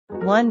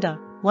Wanda,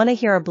 wanna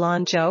hear a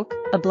blonde joke?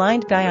 A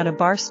blind guy on a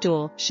bar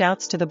stool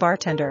shouts to the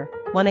bartender,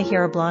 wanna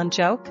hear a blonde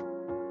joke?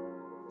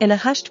 In a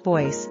hushed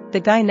voice, the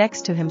guy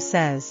next to him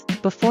says,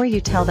 before you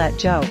tell that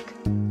joke,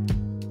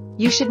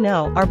 you should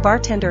know our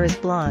bartender is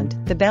blonde,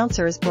 the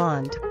bouncer is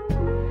blonde.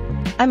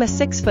 I'm a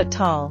 6 foot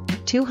tall,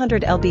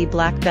 200 lb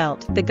black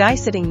belt, the guy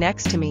sitting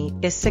next to me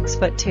is 6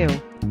 foot 2.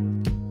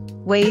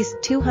 Weighs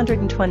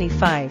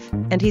 225,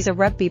 and he's a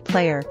rugby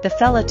player, the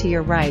fella to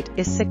your right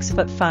is 6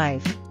 foot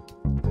 5.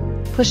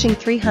 Pushing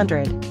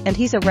 300, and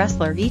he's a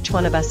wrestler, each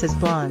one of us is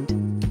blonde.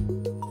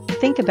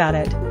 Think about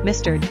it,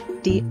 Mr.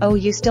 D. Oh,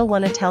 you still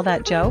wanna tell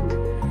that joke?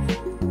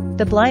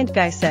 The blind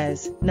guy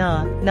says,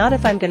 nah, not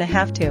if I'm gonna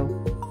have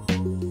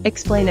to.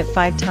 Explain it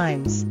 5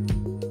 times.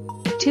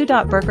 2.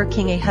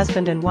 BurgerKing. A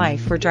husband and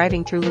wife were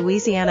driving through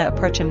Louisiana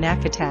approaching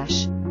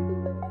Natchitoches.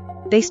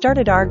 They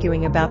started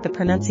arguing about the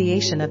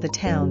pronunciation of the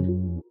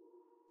town.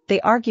 They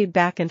argued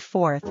back and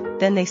forth,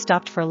 then they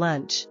stopped for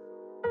lunch.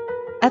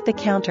 At the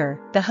counter,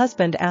 the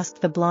husband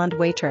asked the blonde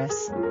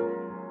waitress,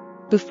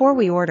 before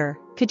we order,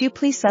 could you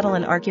please settle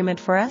an argument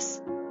for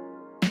us?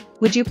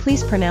 Would you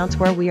please pronounce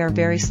where we are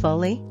very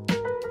slowly?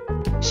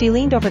 She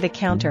leaned over the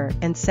counter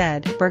and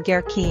said,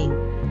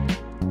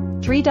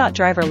 BurgerKing. 3.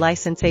 Driver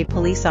license. A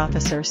police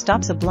officer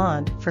stops a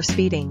blonde for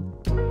speeding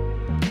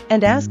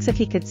and asks if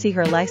he could see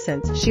her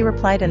license. She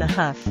replied in a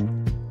huff,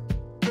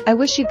 I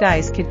wish you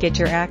guys could get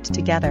your act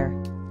together.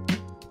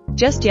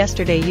 Just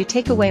yesterday you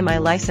take away my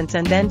license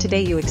and then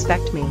today you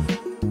expect me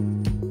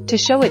to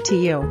show it to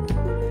you.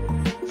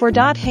 4.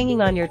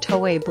 Hanging on your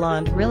toe. A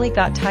blonde really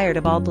got tired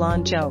of all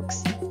blonde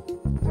jokes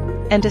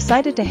and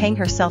decided to hang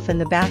herself in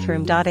the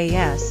bathroom.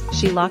 As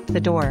she locked the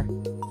door,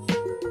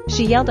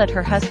 she yelled at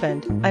her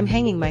husband, I'm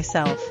hanging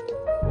myself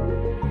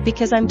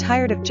because I'm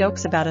tired of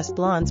jokes about us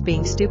blondes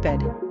being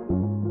stupid.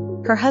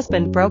 Her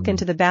husband broke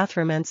into the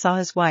bathroom and saw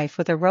his wife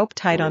with a rope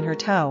tied on her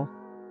toe.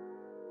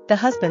 The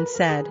husband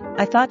said,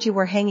 I thought you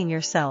were hanging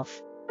yourself.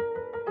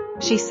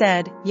 She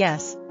said,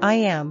 yes, I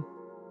am.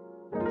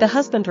 The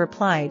husband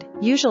replied,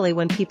 usually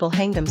when people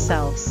hang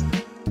themselves,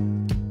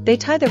 they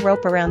tie the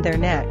rope around their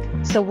neck,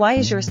 so why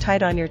is yours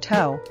tied on your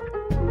toe?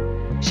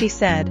 She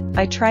said,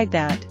 I tried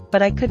that,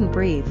 but I couldn't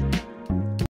breathe.